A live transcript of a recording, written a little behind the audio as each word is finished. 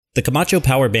The Camacho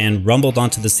Power Band rumbled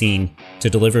onto the scene to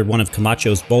deliver one of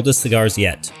Camacho's boldest cigars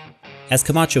yet. As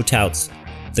Camacho touts,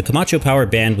 the Camacho Power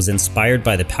Band was inspired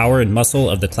by the power and muscle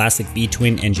of the classic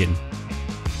V-twin engine.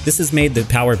 This has made the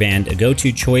Power Band a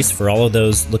go-to choice for all of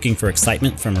those looking for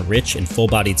excitement from a rich and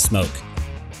full-bodied smoke.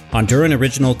 Honduran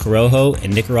Original Corojo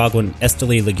and Nicaraguan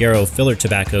Esteli Ligero filler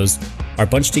tobaccos are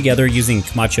bunched together using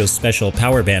Camacho's special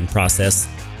Power Band process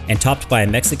and topped by a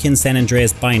Mexican San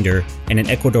Andreas binder and an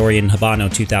Ecuadorian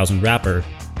Habano 2000 wrapper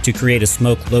to create a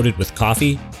smoke loaded with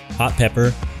coffee, hot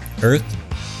pepper, earth,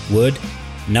 wood,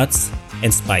 nuts,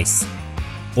 and spice.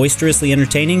 Boisterously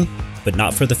entertaining, but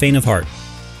not for the faint of heart.